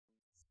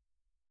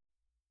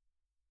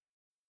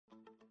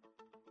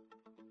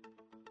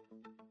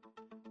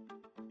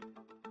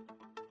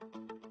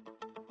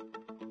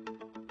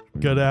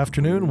Good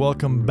afternoon.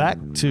 Welcome back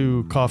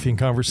to Coffee and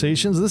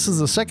Conversations. This is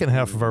the second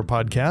half of our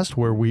podcast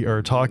where we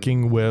are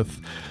talking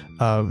with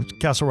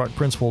Castle Rock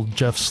Principal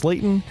Jeff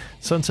Slayton,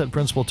 Sunset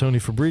Principal Tony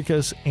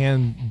Fabricas,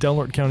 and Del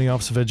Norte County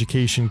Office of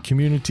Education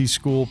Community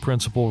School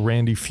Principal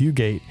Randy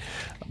Fugate.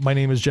 My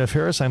name is Jeff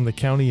Harris. I'm the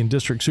County and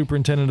District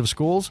Superintendent of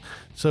Schools.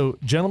 So,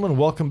 gentlemen,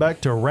 welcome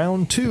back to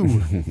round two.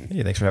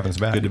 Hey, thanks for having us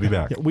back. Good to be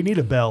back. Yeah, we need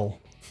a bell.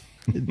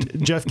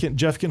 Jeff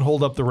can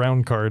hold up the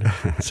round card.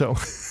 So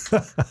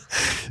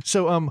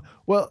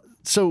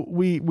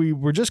we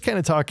were just kind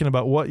of talking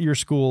about what your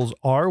schools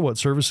are, what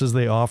services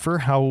they offer,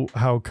 how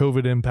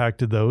COVID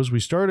impacted those. We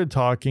started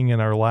talking in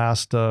our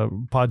last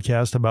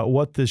podcast about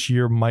what this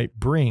year might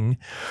bring.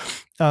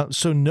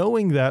 So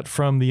knowing that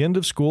from the end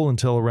of school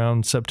until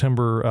around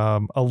September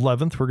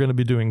 11th, we're going to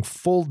be doing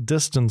full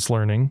distance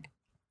learning.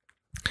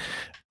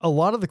 A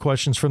lot of the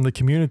questions from the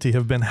community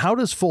have been, how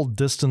does full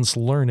distance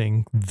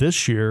learning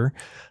this year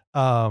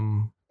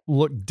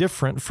look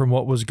different from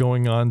what was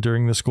going on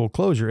during the school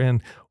closure?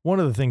 And one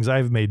of the things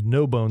I've made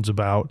no bones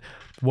about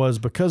was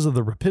because of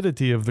the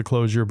rapidity of the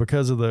closure,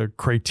 because of the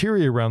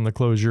criteria around the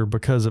closure,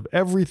 because of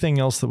everything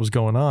else that was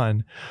going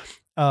on,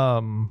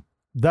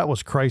 that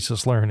was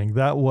crisis learning.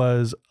 That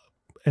was,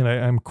 and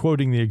I'm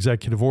quoting the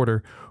executive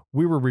order,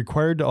 we were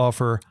required to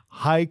offer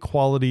high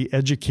quality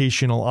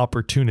educational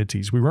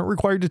opportunities. We weren't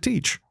required to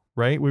teach,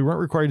 right? We weren't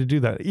required to do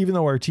that, even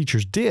though our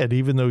teachers did,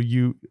 even though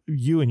you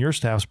and your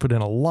staffs put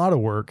in a lot of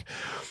work.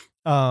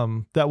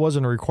 That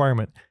wasn't a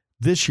requirement.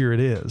 This year it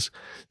is.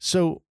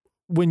 So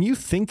when you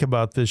think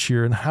about this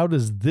year and how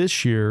does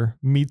this year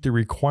meet the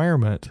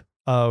requirement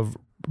of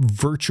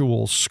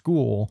virtual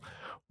school,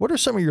 what are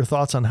some of your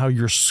thoughts on how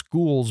your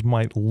schools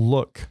might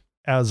look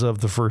as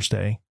of the first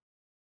day?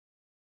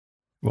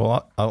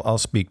 Well, I'll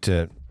speak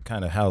to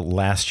kind of how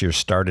last year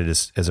started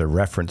as a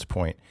reference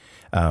point.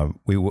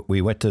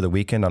 We went to the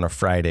weekend on a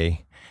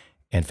Friday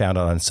and found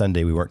out on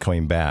Sunday we weren't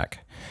coming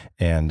back.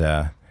 And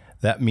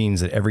that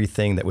means that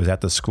everything that was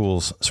at the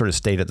schools sort of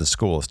stayed at the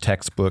schools,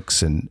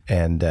 textbooks and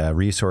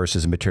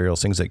resources and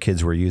materials, things that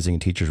kids were using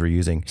and teachers were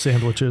using.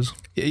 Sandwiches.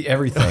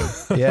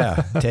 Everything.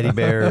 Yeah. Teddy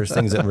bears,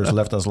 things that were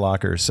left in those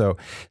lockers.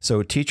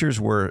 So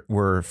teachers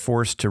were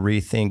forced to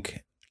rethink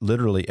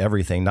literally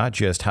everything, not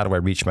just how do I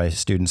reach my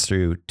students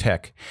through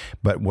tech,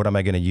 but what am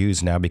I going to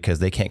use now because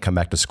they can't come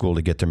back to school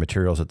to get their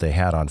materials that they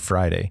had on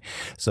Friday.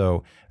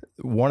 So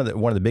one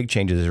of the big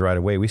changes is right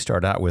away, we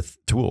start out with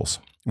tools.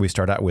 We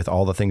start out with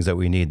all the things that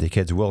we need. The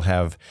kids will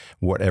have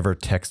whatever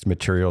text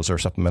materials or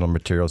supplemental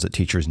materials that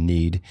teachers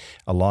need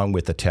along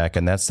with the tech.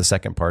 And that's the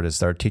second part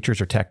is our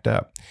teachers are teched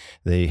up.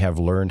 They have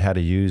learned how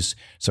to use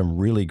some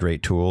really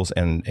great tools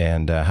and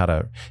how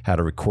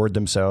to record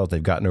themselves.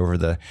 They've gotten over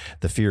the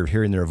fear of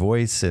hearing their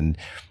voice and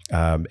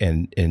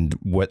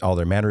what all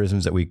their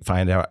mannerisms that we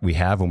find out we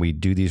have when we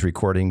do these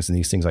recordings and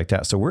these things like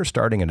that. So we're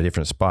starting at a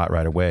different spot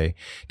right away.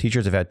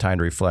 Teachers have had time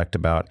to reflect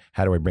about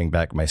how do I bring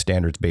back my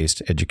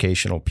standards-based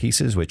educational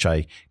pieces, which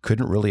I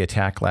couldn't really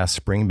attack last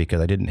spring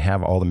because I didn't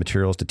have all the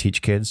materials to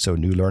teach kids. So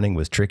new learning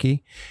was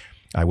tricky.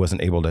 I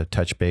wasn't able to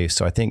touch base.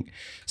 So I think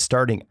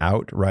starting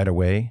out right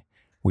away,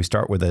 we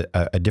start with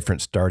a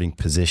different starting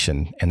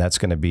position, and that's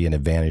going to be an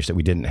advantage that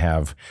we didn't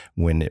have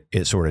when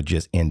it sort of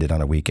just ended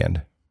on a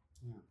weekend.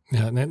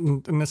 Yeah,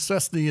 and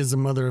necessity is the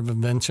mother of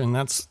invention.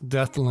 That's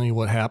definitely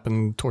what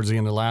happened towards the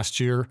end of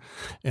last year.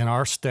 And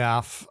our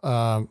staff,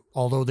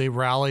 although they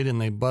rallied and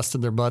they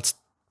busted their butts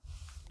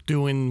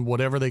doing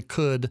whatever they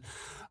could,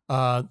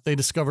 they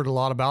discovered a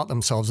lot about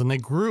themselves and they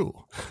grew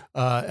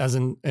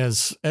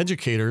as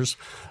educators,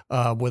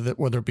 whether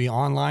it be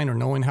online or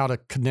knowing how to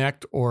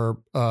connect or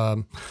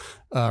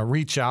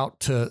reach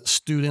out to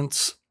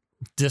students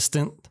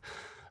distant.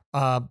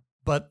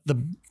 But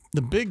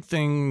the big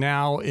thing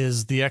now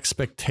is the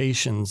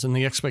expectations and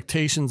the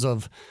expectations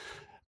of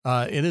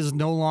it is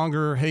no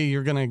longer, hey,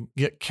 you're going to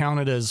get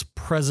counted as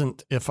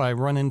present if I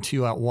run into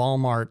you at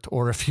Walmart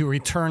or if you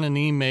return an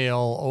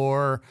email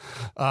or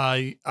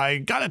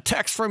I got a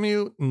text from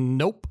you.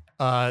 Nope.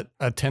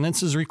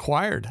 Attendance is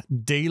required.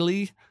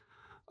 Daily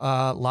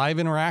live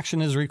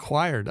interaction is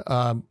required.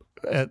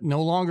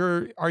 No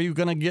longer are you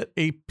going to get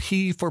a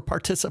P for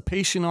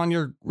participation on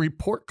your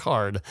report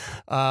card.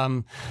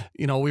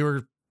 We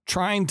were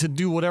trying to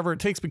do whatever it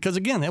takes because,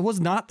 again, it was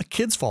not the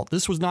kid's fault.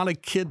 This was not a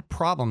kid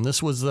problem.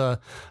 This was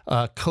the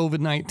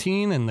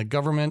COVID-19 and the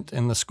government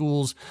and the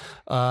schools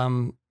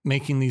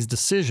making these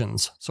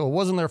decisions. So it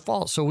wasn't their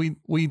fault. So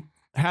we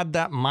had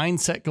that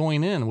mindset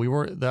going in. We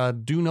were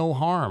do no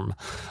harm.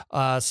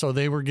 So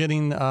they were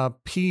getting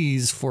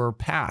P's for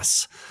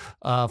pass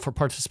for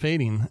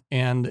participating.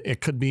 And it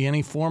could be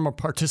any form of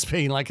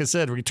participating. Like I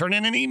said,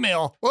 returning an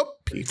email. Whoop,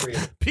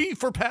 P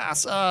for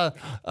pass.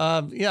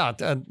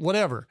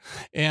 Whatever.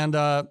 And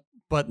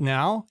but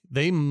now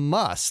they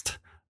must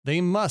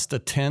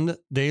attend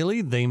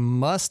daily. They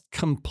must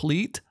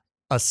complete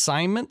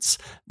assignments.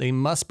 They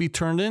must be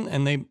turned in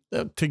and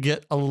to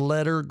get a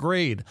letter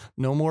grade.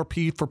 No more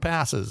P for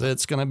passes.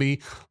 It's going to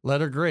be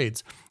letter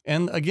grades.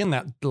 And again,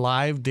 that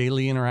live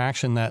daily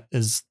interaction they're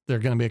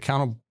going to be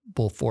accountable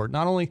for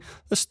not only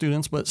the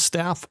students, but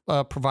staff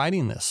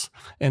providing this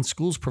and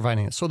schools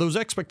providing it. So those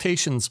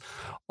expectations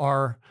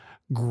are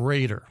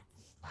greater.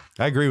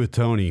 I agree with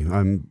Tony.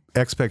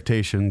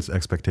 Expectations.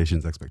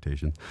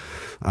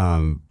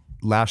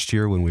 Last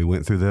year when we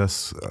went through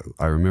this,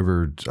 I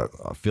remember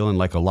feeling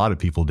like a lot of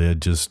people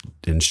did, just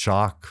in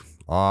shock,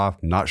 awe,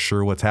 not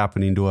sure what's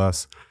happening to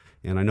us.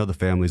 And I know the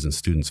families and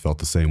students felt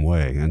the same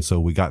way. And so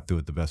we got through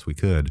it the best we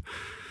could.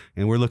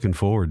 And we're looking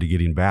forward to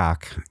getting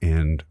back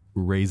and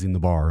raising the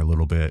bar a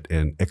little bit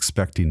and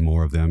expecting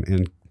more of them.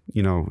 And,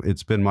 you know,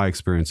 it's been my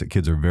experience that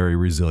kids are very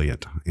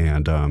resilient.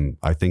 And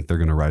I think they're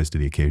going to rise to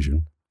the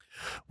occasion.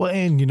 Well,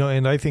 and, you know,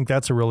 and I think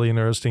that's a really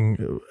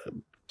interesting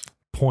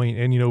point.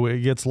 And, you know, it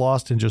gets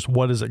lost in just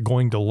what is it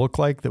going to look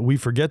like, that we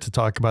forget to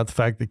talk about the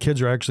fact that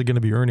kids are actually going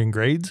to be earning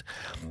grades.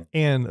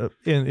 And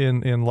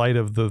in light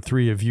of the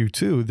three of you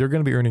too, they're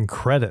going to be earning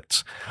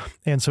credits.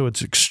 And so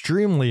it's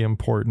extremely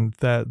important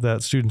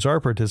that students are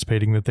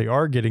participating, that they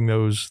are getting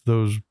those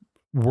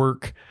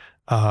work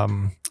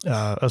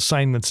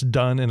assignments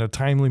done in a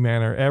timely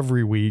manner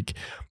every week,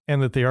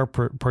 and that they are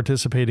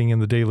participating in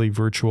the daily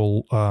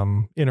virtual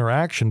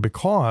interaction,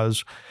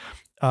 because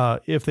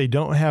if they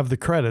don't have the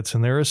credits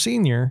and they're a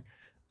senior,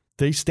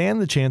 they stand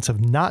the chance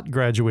of not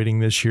graduating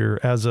this year.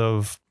 As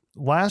of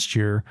last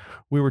year,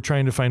 we were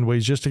trying to find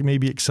ways just to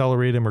maybe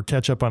accelerate them or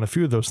catch up on a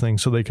few of those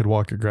things so they could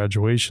walk at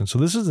graduation. So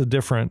this is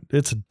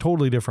it's a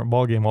totally different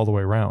ballgame all the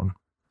way around.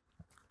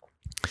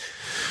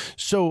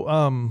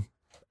 So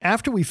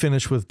after we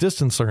finish with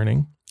distance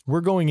learning, we're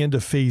going into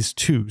phase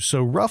 2.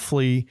 So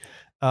roughly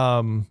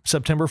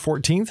September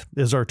 14th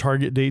is our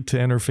target date to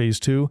enter phase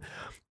 2.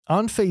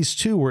 On phase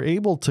 2, we're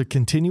able to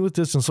continue with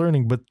distance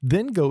learning, but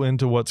then go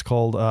into what's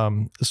called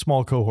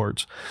small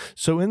cohorts.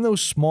 So in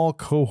those small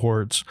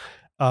cohorts,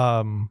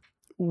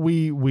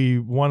 we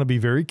want to be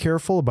very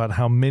careful about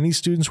how many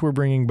students we're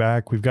bringing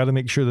back. We've got to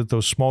make sure that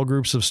those small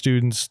groups of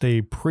students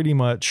stay pretty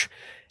much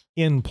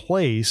in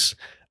place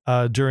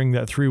during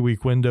that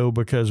 3-week window,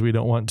 because we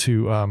don't want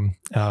to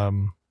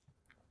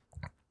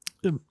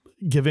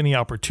give any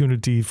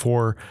opportunity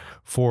for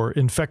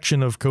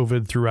infection of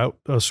COVID throughout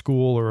a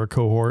school or a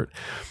cohort.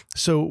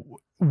 So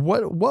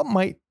what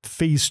might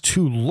phase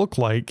 2 look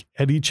like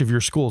at each of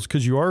your schools?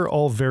 Because you are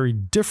all very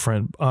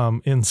different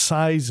in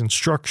size and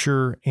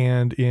structure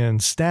and in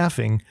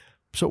staffing.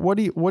 So what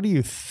are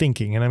you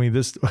thinking? And I mean,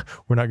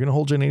 we're not going to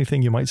hold you on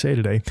anything you might say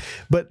today,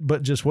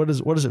 but just what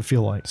does it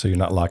feel like? So you're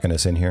not locking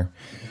us in here?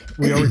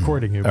 We are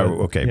recording you. But,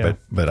 okay, yeah.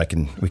 but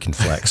we can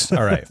flex.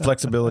 All right,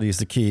 flexibility is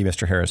the key,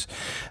 Mr. Harris.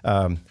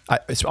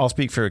 I'll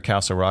speak for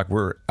Castle Rock.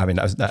 You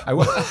can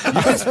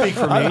speak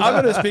for me.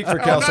 I'm going to speak for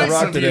Castle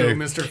Rock today, you,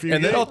 Mr. Fugate.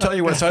 And then I'll tell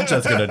you what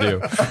Sunshine's going to do.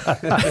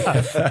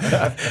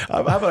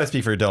 How about I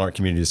speak for Delaware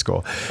Community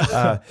School?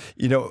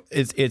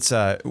 It's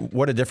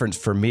what a difference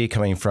for me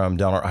coming from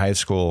Delaware High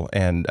School,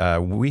 and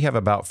we have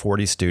about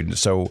 40 students.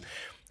 So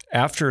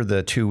after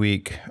the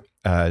 2-week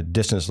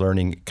distance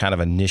learning kind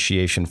of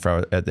initiation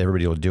that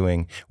everybody was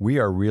doing, we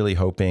are really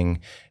hoping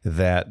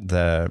that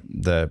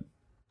the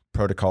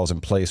protocols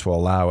in place will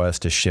allow us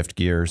to shift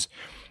gears.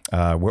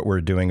 What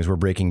we're doing is we're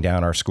breaking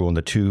down our school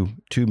into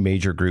two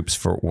major groups,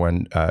 for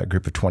one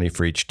group of 20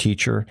 for each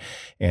teacher,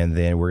 and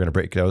then we're going to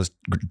break those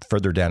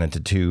further down into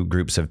 2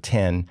 groups of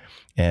 10.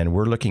 And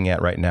we're looking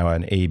at right now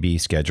an A-B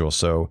schedule.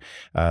 So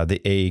the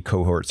A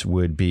cohorts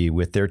would be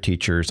with their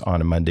teachers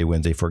on a Monday,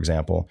 Wednesday, for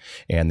example,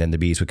 and then the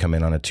Bs would come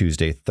in on a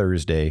Tuesday,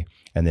 Thursday.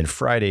 And then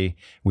Friday,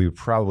 we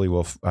probably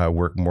will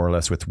work more or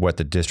less with what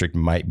the district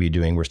might be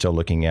doing. We're still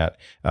looking at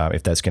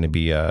if that's going to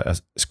be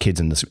kids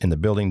in the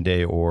building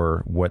day,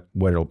 or what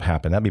will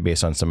happen. That'll be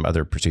based on some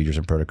other procedures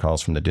and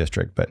protocols from the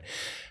district. But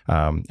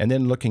and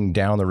then looking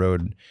down the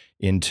road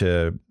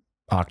into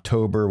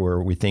October, where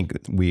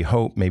we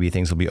hope maybe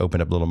things will be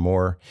opened up a little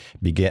more.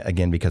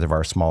 Again, because of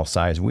our small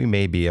size, we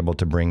may be able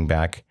to bring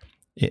back,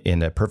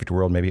 in a perfect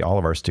world, maybe all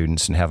of our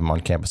students and have them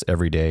on campus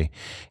every day.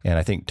 And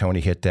I think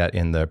Tony hit that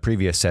in the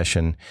previous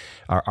session.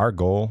 Our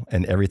goal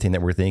and everything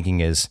that we're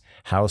thinking is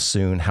how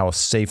soon, how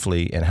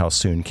safely, and how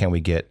soon can we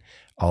get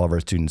all of our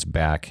students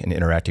back and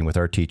interacting with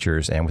our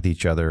teachers and with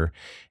each other,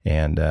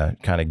 and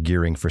kind of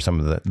gearing for some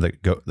of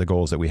the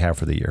goals that we have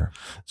for the year.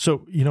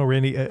 So,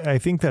 Randy, I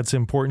think that's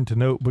important to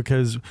note,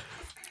 because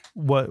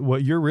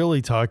what you're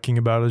really talking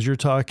about is you're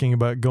talking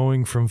about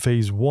going from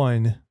phase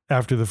 1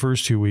 after the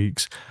first 2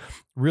 weeks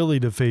really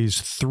to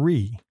phase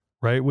 3,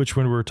 right? Which,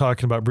 when we were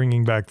talking about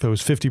bringing back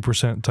those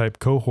 50% type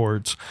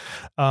cohorts,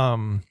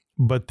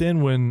 but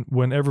then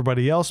when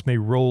everybody else may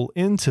roll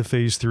into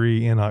phase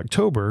 3 in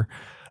October,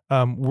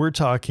 we're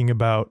talking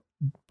about,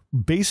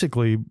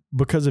 basically,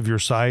 because of your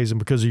size and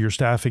because of your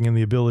staffing and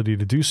the ability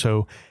to do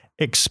so,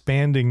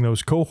 expanding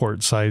those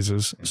cohort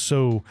sizes.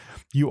 So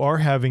you are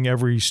having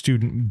every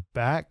student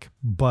back,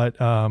 but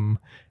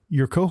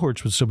your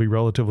cohorts would still be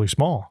relatively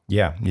small.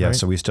 Yeah. Right?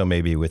 So we still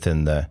may be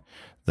within the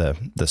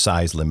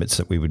size limits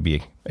that we would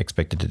be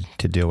expected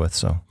to deal with.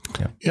 So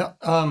yeah.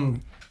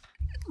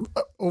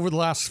 Over the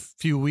last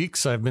few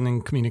weeks, I've been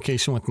in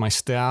communication with my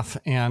staff,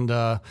 and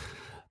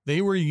they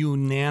were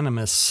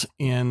unanimous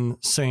in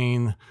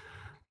saying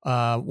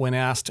when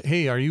asked,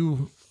 hey, are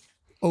you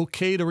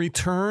okay to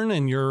return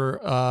and you're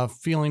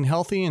feeling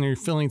healthy and you're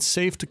feeling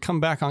safe to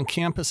come back on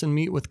campus and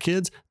meet with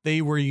kids,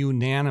 they were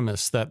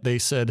unanimous that they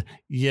said,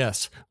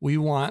 yes, we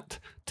want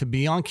to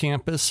be on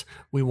campus.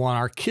 We want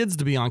our kids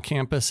to be on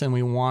campus, and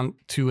we want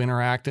to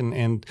interact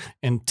and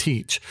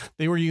teach.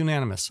 They were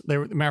unanimous.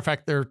 Matter of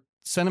fact, their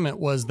sentiment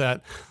was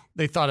that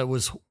they thought it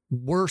was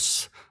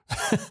worse.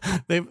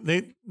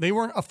 They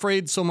weren't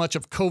afraid so much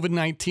of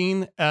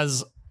COVID-19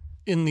 as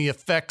in the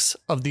effects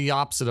of the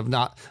opposite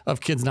of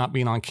kids not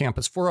being on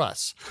campus for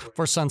us,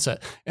 for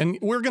Sunset. And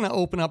we're going to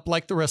open up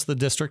like the rest of the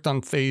district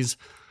on phase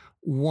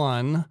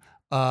 1,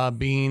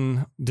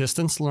 being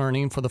distance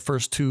learning for the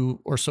first 2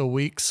 or so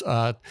weeks.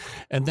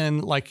 And then,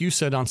 like you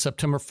said, on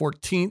September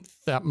 14th,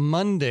 that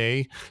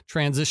Monday,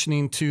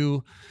 transitioning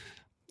to,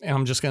 and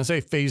I'm just going to say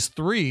phase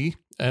 3,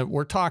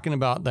 we're talking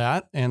about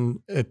that, and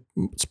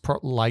it's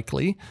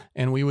likely.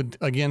 And we would,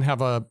 again,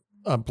 have a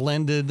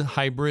blended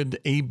hybrid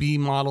A-B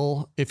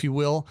model, if you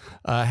will.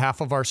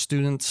 Half of our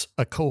students,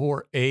 a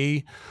cohort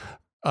A,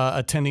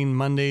 attending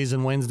Mondays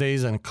and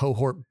Wednesdays, and a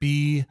cohort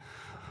B,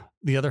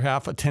 the other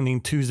half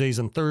attending Tuesdays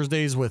and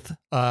Thursdays with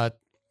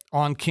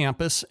on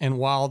campus. And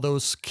while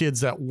those kids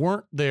that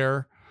weren't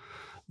there,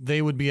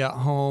 they would be at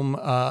home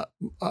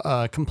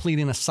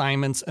completing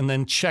assignments and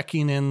then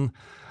checking in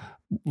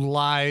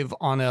live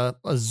on a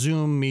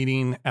Zoom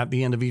meeting at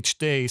the end of each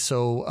day.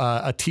 So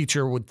a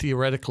teacher would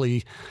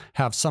theoretically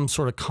have some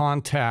sort of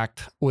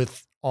contact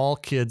with all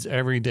kids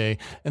every day.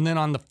 And then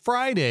on the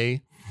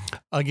Friday,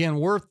 again,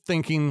 we're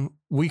thinking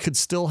we could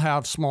still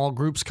have small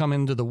groups come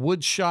into the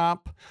wood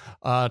shop,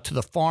 to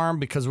the farm,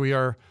 because we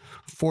are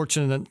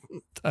fortunate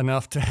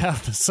enough to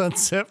have the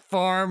Sunset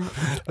Farm.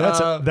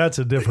 That's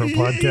a different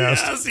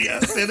podcast.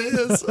 Yes, it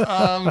is.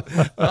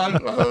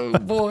 Oh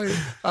boy!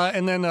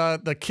 And then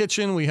the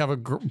kitchen. We have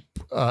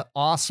a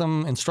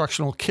awesome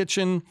instructional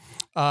kitchen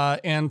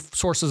and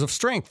sources of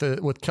strength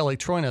with Kelly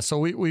Troina. So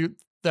we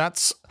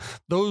that's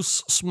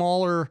those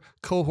smaller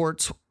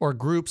cohorts or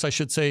groups, I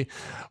should say,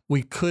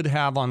 we could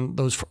have on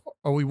those,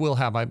 or we will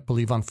have, I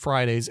believe, on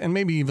Fridays, and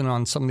maybe even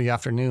on some of the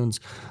afternoons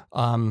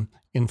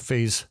in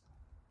phase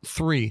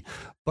 3.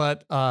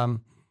 But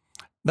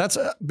that's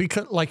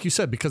because, like you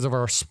said, because of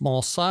our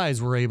small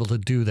size, we're able to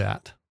do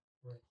that.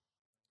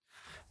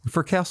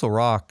 For Castle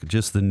Rock,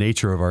 just the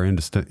nature of our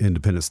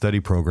independent study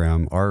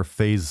program, our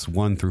phase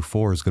 1 through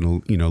 4 is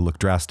going to, look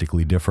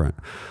drastically different.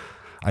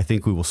 I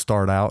think we will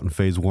start out in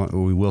phase 1.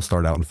 We will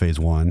start out in phase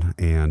 1,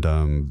 and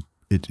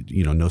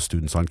no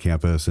students on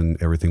campus, and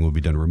everything will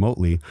be done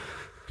remotely.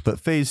 But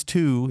phase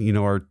 2,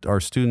 our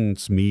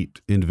students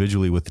meet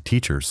individually with the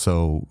teachers.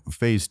 So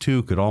phase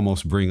 2 could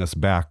almost bring us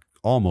back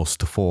almost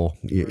to full,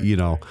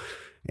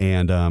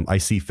 And I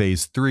see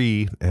phase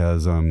 3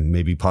 as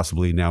maybe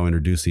possibly now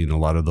introducing a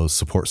lot of those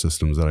support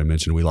systems that I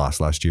mentioned we lost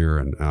last year,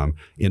 and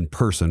in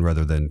person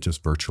rather than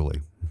just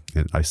virtually.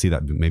 And I see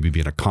that maybe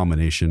being a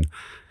combination.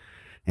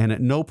 And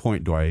at no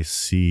point do I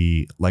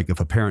see, like,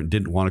 if a parent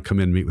didn't want to come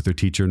in and meet with their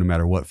teacher, no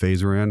matter what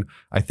phase we're in,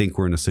 I think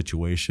we're in a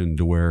situation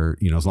to where,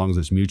 as long as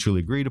it's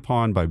mutually agreed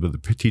upon by the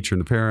teacher and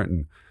the parent,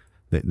 and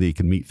they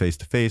can meet face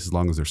to face, as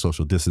long as they're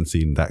social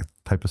distancing, that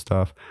type of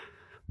stuff.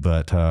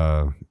 But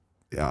to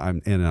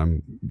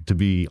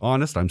be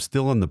honest, I'm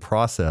still in the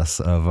process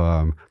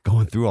of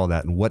going through all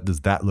that. And what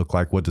does that look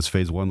like? What does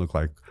phase 1 look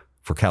like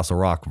for Castle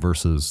Rock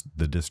versus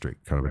the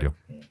district, kind of a deal?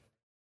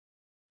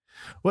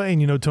 Well,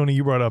 and Tony,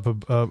 you brought up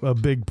a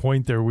big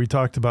point there. We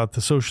talked about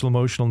the social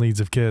emotional needs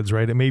of kids,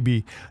 right? It may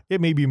be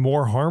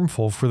more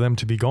harmful for them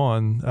to be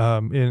gone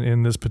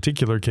in this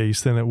particular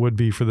case than it would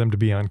be for them to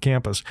be on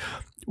campus.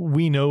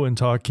 We know, in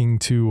talking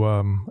to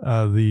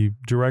the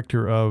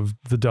director of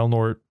the Del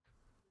Norte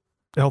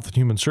Health and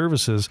Human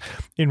Services,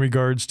 in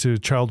regards to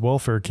child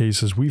welfare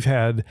cases, we've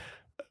had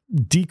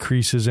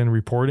decreases in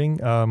reporting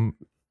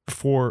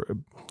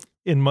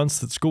in months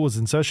that school was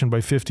in session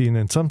by 50, and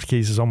in some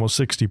cases almost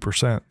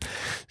 60%.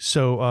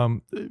 So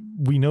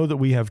we know that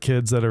we have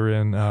kids that are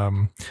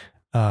in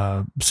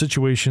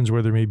situations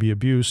where there may be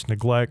abuse,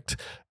 neglect.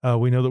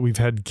 We know that we've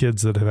had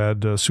kids that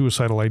have had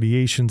suicidal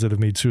ideations, that have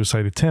made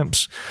suicide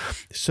attempts.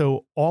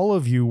 So all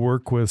of you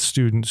work with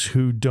students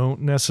who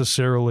don't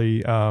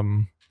necessarily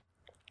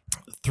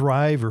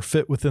thrive or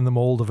fit within the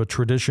mold of a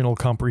traditional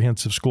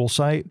comprehensive school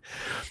site.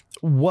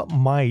 What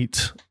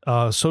might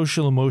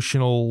social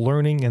emotional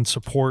learning and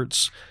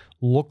supports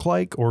look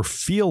like or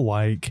feel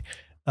like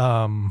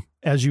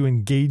as you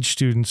engage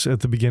students at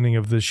the beginning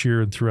of this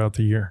year and throughout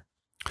the year?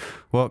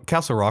 Well,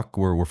 Castle Rock,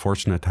 we're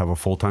fortunate to have a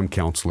full-time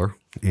counselor,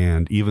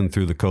 and even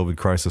through the COVID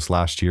crisis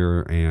last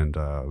year, and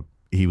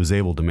he was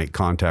able to make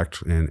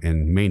contact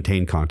and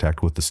maintain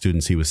contact with the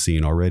students he was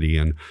seeing already.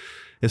 And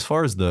as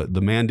far as the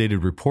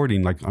mandated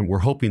reporting, like, we're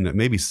hoping that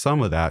maybe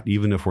some of that,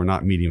 even if we're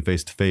not meeting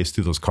face to face,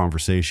 through those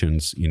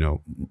conversations,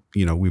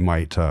 we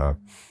might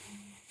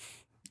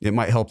it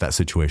might help that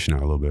situation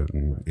out a little bit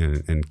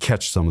and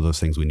catch some of those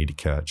things we need to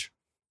catch.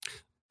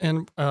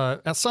 And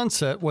at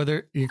Sunset,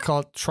 whether you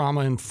call it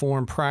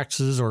trauma-informed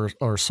practices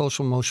or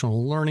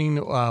social-emotional learning,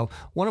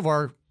 one of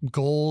our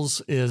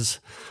goals is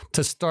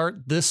to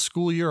start this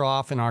school year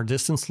off in our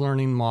distance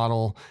learning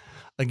model,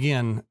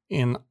 again,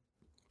 in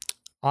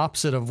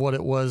opposite of what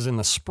it was in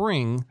the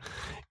spring,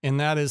 and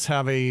that is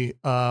have a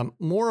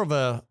more of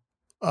a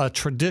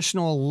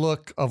traditional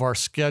look of our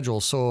schedule.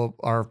 So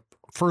our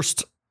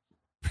first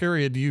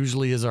period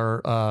usually is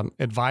our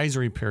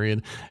advisory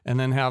period, and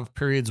then have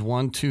periods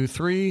 1, 2,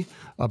 3,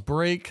 a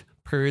break,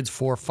 periods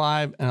 4,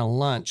 5, and a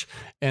lunch,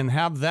 and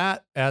have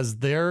that as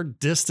their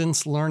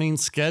distance learning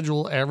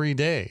schedule every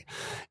day.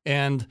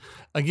 And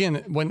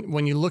again,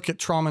 when you look at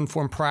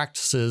trauma-informed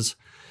practices,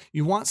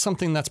 you want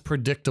something that's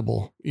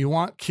predictable. You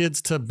want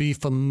kids to be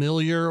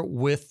familiar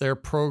with their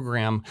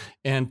program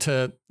and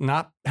to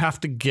not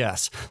have to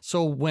guess.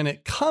 So when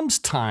it comes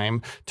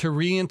time to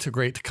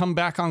reintegrate, to come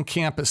back on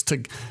campus,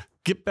 to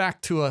get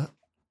back to a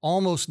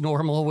almost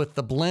normal with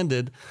the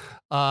blended,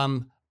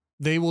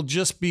 they will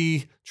just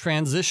be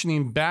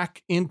transitioning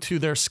back into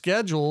their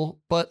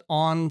schedule, but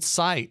on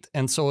site.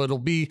 And so it'll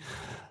be,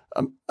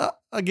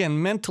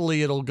 again,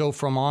 mentally, it'll go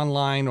from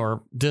online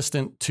or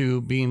distant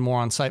to being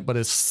more on site, but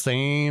it's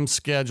same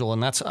schedule.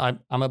 And that's, I'm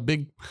a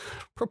big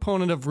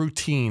proponent of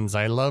routines.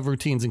 I love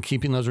routines and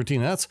keeping those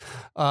routines. That's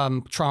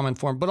trauma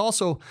informed, but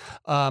also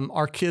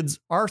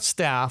our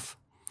staff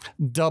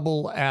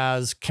double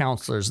as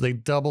counselors. They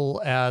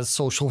double as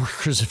social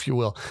workers, if you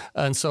will.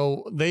 And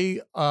so they,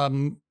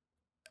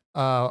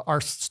 our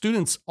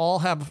students all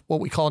have what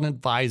we call an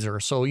advisor.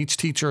 So each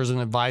teacher is an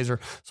advisor.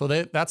 So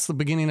that's the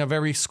beginning of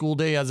every school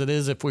day as it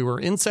is if we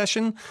were in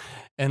session.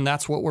 And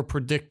that's what we're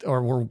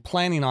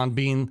planning on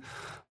being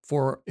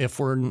for if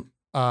we're,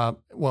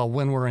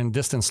 when we're in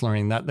distance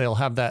learning, that they'll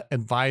have that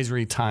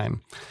advisory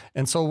time.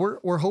 And so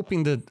we're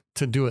hoping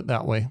to do it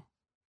that way.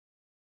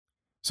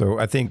 So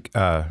I think,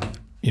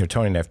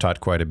 Tony and I have talked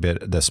quite a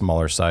bit, the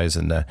smaller size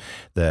and I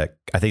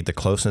think the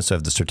closeness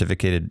of the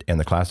certificated and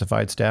the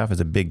classified staff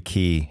is a big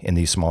key in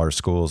these smaller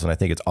schools. And I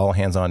think it's all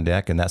hands on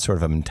deck, and that's sort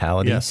of a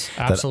mentality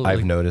that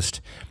I've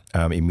noticed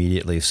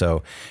immediately.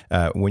 So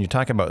when you're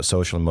talking about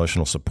social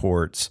emotional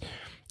supports,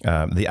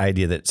 the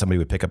idea that somebody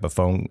would pick up a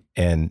phone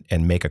and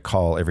make a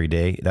call every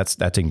day,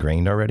 that's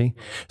ingrained already.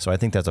 So I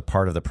think that's a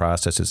part of the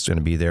process that's going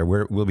to be there.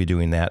 We'll be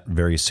doing that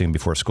very soon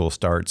before school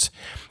starts.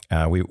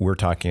 We're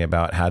talking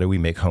about how do we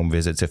make home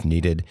visits if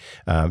needed,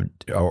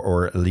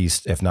 or at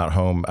least if not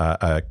home,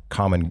 a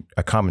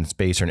common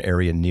space or an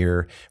area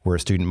near where a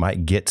student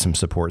might get some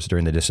supports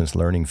during the distance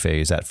learning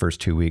phase, that first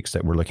 2 weeks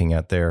that we're looking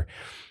at there.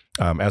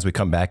 As we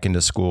come back into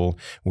school,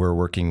 we're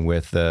working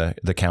with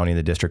the county and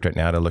the district right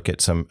now to look at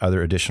some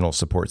other additional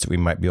supports that we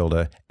might be able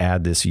to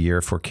add this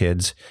year for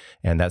kids.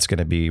 And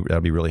that'll be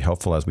really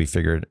helpful as we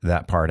figure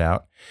that part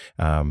out.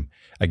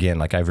 Again,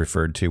 like I've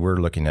referred to, we're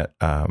looking at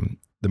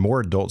the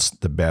more adults,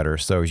 the better.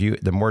 So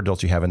the more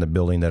adults you have in the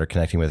building that are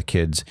connecting with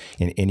kids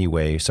in any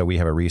way. So we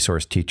have a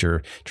resource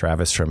teacher,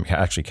 Travis, from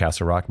actually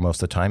Castle Rock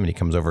most of the time, and he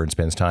comes over and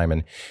spends time,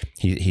 and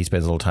he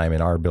spends a little time in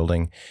our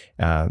building.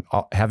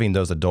 Having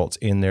those adults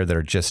in there that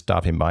are just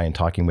stopping by and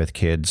talking with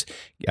kids,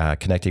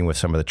 connecting with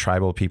some of the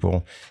tribal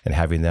people, and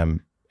having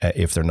them,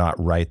 if they're not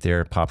right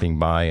there, popping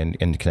by and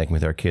connecting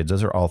with our kids.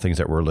 Those are all things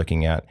that we're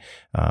looking at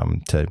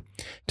to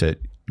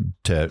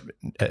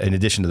in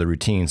addition to the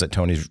routines that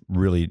Tony's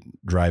really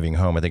driving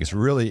home. I think it's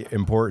really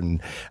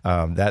important.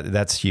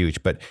 That's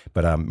huge. But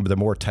the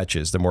more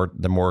touches, the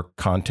more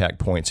contact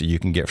points that you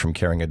can get from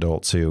caring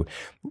adults who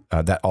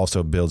that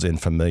also builds in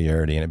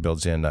familiarity, and it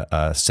builds in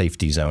a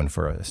safety zone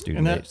for a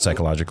student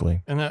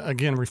psychologically. And that,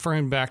 again,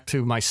 referring back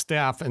to my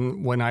staff,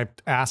 and when I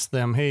asked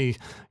them, hey,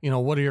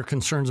 what are your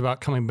concerns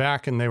about coming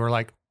back? And they were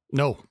like,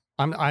 no,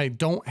 I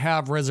don't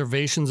have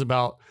reservations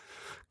about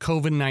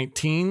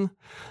COVID-19.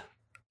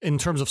 In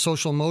terms of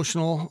social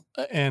emotional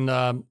and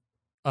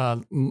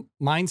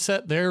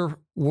mindset,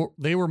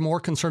 they were more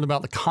concerned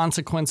about the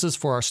consequences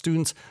for our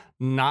students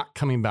not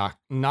coming back,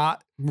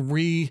 not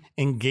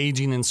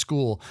re-engaging in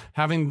school,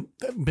 having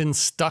been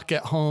stuck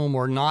at home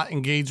or not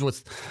engaged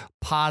with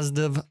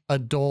positive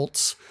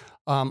adults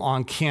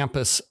on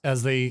campus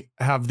as they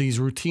have these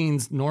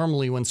routines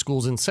normally when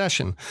school's in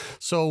session.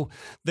 So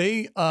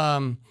they,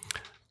 as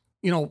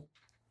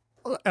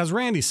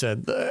Randy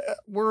said,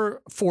 we're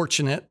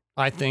fortunate,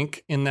 I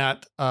think, in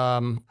that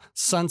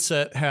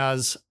Sunset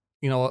has,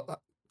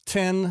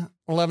 10,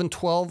 11,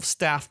 12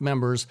 staff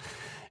members.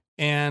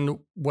 And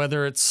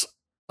whether it's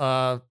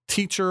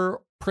teacher,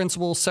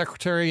 principal,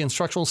 secretary,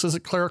 instructional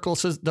assistant, clerical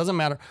assistant, doesn't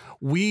matter.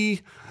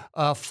 We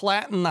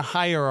flatten the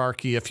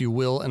hierarchy, if you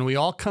will, and we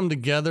all come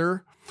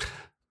together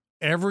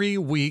every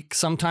week,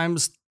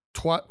 sometimes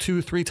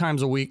 2-3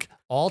 times a week,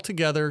 all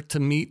together to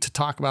meet to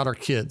talk about our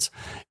kids.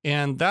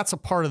 And that's a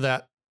part of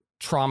that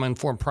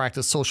trauma-informed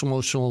practice, social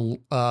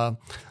emotional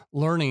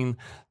learning,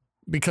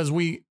 because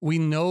we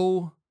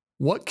know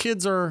what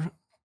kids are,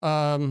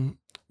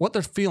 what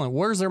they're feeling,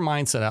 where's their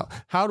mindset out,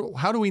 how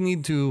do we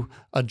need to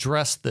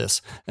address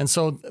this? And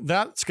so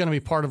that's going to be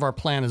part of our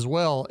plan as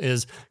well,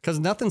 is because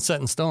nothing's set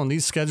in stone.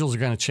 These schedules are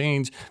going to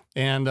change,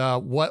 and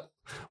what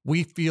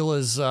we feel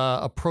is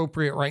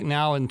appropriate right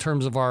now in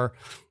terms of our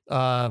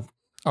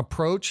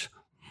approach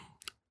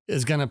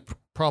is going to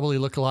probably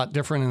look a lot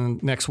different in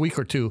the next week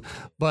or two.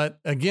 But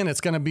again, it's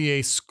going to be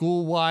a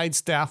school-wide,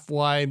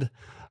 staff-wide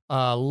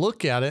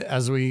look at it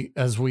as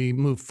we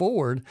move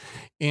forward.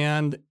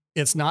 And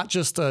it's not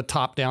just a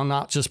top-down,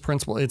 not just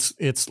principal.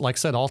 It's like I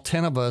said, all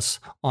 10 of us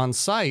on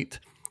site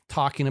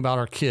talking about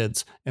our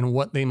kids and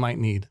what they might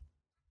need.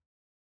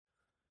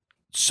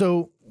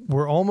 So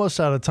we're almost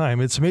out of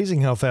time. It's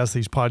amazing how fast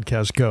these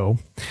podcasts go.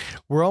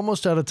 We're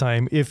almost out of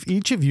time. If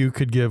each of you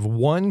could give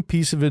one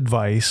piece of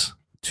advice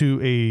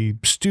to a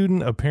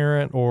student, a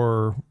parent,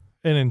 or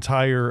an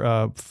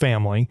entire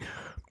family,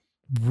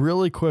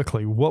 really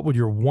quickly, what would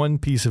your one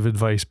piece of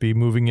advice be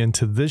moving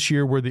into this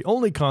year where the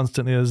only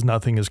constant is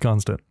nothing is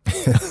constant?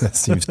 That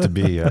seems to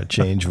be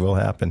change will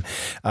happen.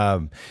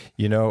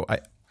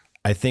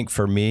 I think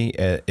for me,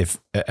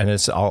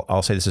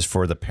 I'll say this is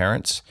for the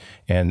parents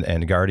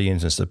and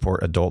guardians and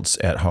support adults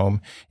at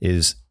home,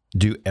 is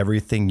do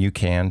everything you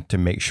can to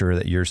make sure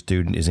that your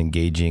student is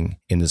engaging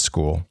in the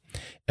school.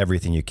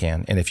 Everything you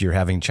can. And if you're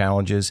having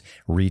challenges,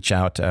 reach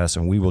out to us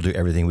and we will do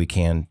everything we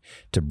can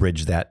to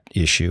bridge that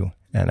issue.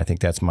 And I think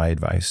that's my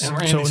advice.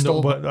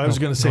 So, but I was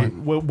going to say,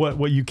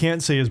 what you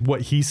can't say is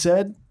what he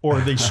said, or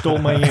they stole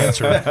my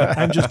answer.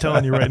 I'm just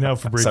telling you right now,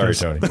 Fabricius.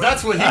 Sorry, Tony.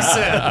 That's what he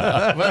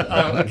said. But,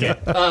 okay.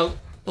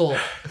 Little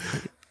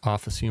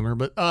office humor,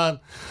 but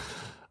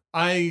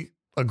I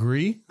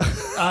agree.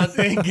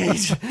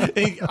 Engage.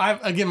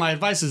 Again, my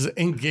advice is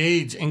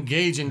engage,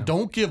 and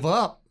don't give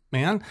up,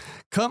 man.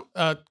 Come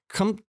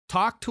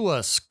talk to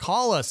us,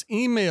 call us,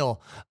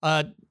 email.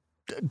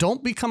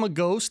 Don't become a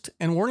ghost,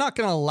 and we're not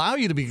going to allow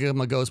you to become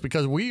a ghost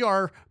because we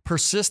are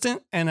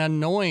persistent and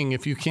annoying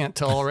if you can't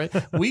tell already.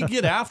 We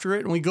get after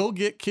it, and we go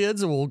get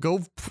kids, and we'll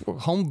go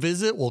home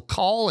visit. We'll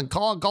call and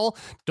call and call.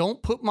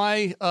 Don't put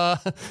my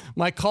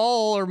my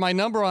call or my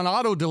number on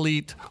auto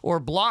delete or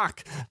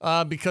block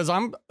because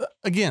our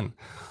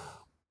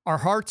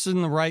heart's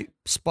in the right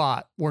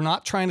spot. We're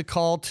not trying to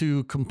call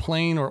to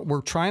complain, or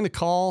we're trying to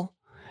call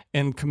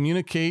and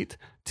communicate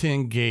to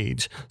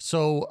engage.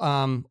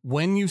 So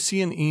when you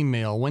see an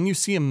email, when you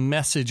see a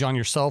message on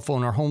your cell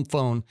phone or home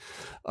phone,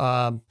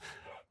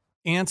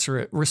 answer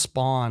it,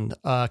 respond,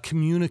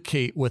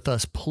 communicate with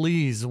us,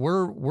 please.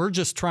 We're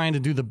just trying to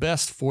do the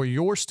best for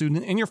your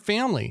student and your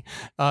family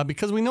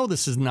because we know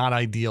this is not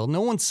ideal.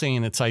 No one's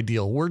saying it's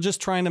ideal. We're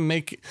just trying to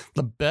make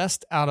the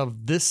best out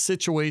of this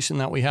situation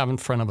that we have in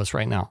front of us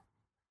right now.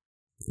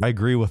 I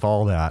agree with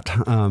all that.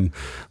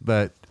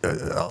 But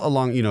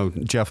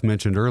Jeff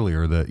mentioned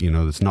earlier that,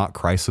 it's not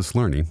crisis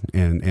learning.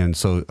 And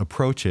so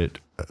approach it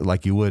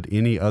like you would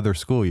any other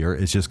school year.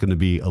 It's just going to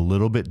be a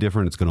little bit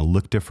different. It's going to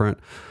look different,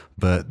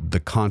 but the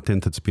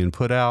content that's being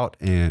put out,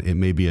 and it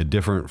may be a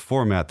different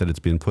format that it's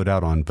being put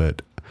out on,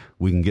 but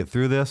we can get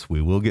through this.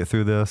 We will get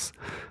through this,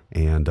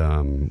 and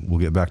we'll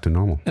get back to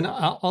normal. And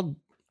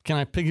can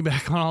I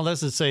piggyback on all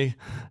this and say,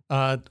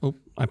 I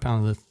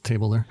pounded the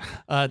table there.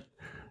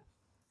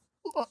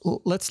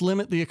 Let's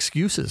limit the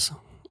excuses,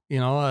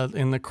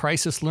 in the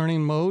crisis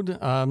learning mode.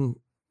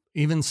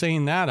 Even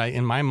saying that,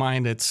 in my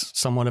mind, it's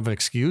somewhat of an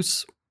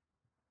excuse.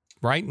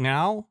 Right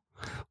now,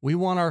 we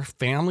want our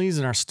families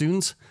and our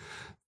students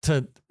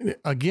to,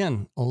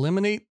 again,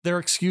 eliminate their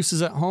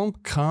excuses at home.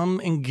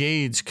 Come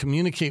engage,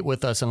 communicate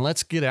with us, and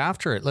let's get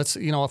after it. Let's,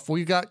 if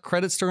we got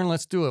credits to earn,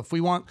 let's do it. If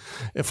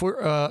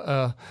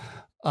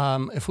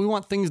we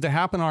want things to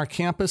happen on our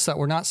campus that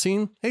we're not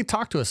seeing, hey,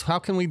 talk to us. How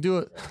can we do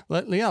it?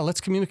 Let's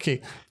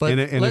communicate. But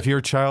if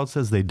your child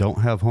says they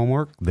don't have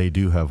homework, they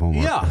do have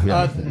homework.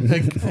 Yeah.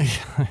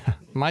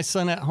 My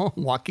son at home,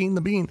 Joaquin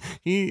the Bean,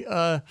 we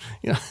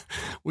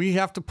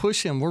have to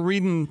push him. We're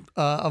reading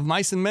Of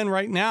Mice and Men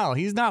right now.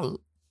 He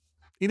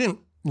didn't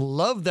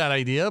love that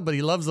idea, but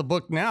he loves the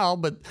book now.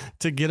 But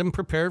to get him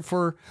prepared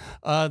for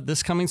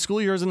this coming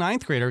school year as a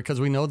 9th grader, because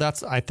we know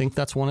I think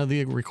that's one of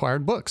the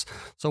required books.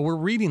 So we're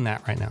reading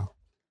that right now.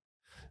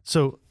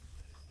 So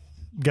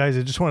guys,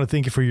 I just want to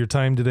thank you for your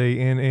time today.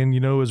 And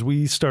as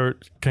we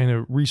start kind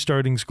of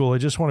restarting school, I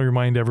just want to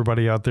remind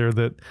everybody out there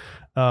that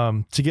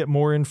to get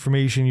more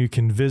information, you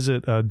can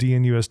visit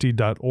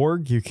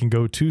dnusd.org. You can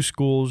go to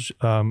schools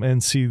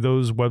and see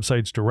those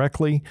websites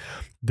directly.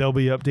 They'll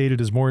be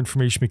updated as more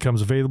information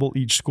becomes available.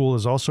 Each school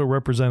is also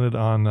represented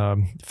on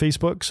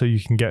Facebook, so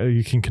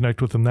you can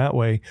connect with them that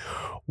way.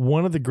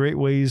 One of the great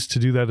ways to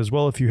do that as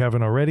well, if you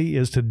haven't already,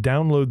 is to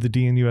download the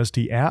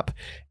DNUSD app,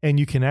 and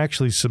you can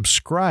actually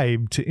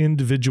subscribe to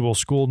individual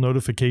school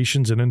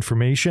notifications and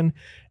information,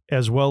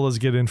 as well as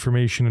get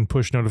information and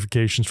push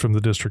notifications from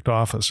the district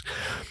office.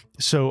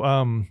 So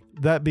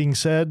that being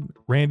said,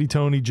 Randy,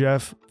 Tony,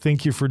 Jeff,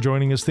 thank you for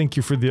joining us. Thank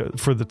you for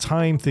the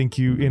time. Thank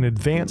you in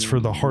advance for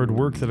the hard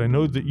work that I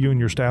know that you and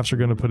your staffs are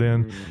going to put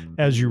in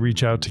as you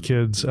reach out to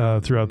kids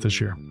throughout this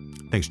year.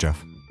 Thanks,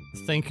 Jeff.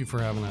 Thank you for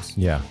having us.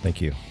 Yeah,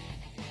 thank you.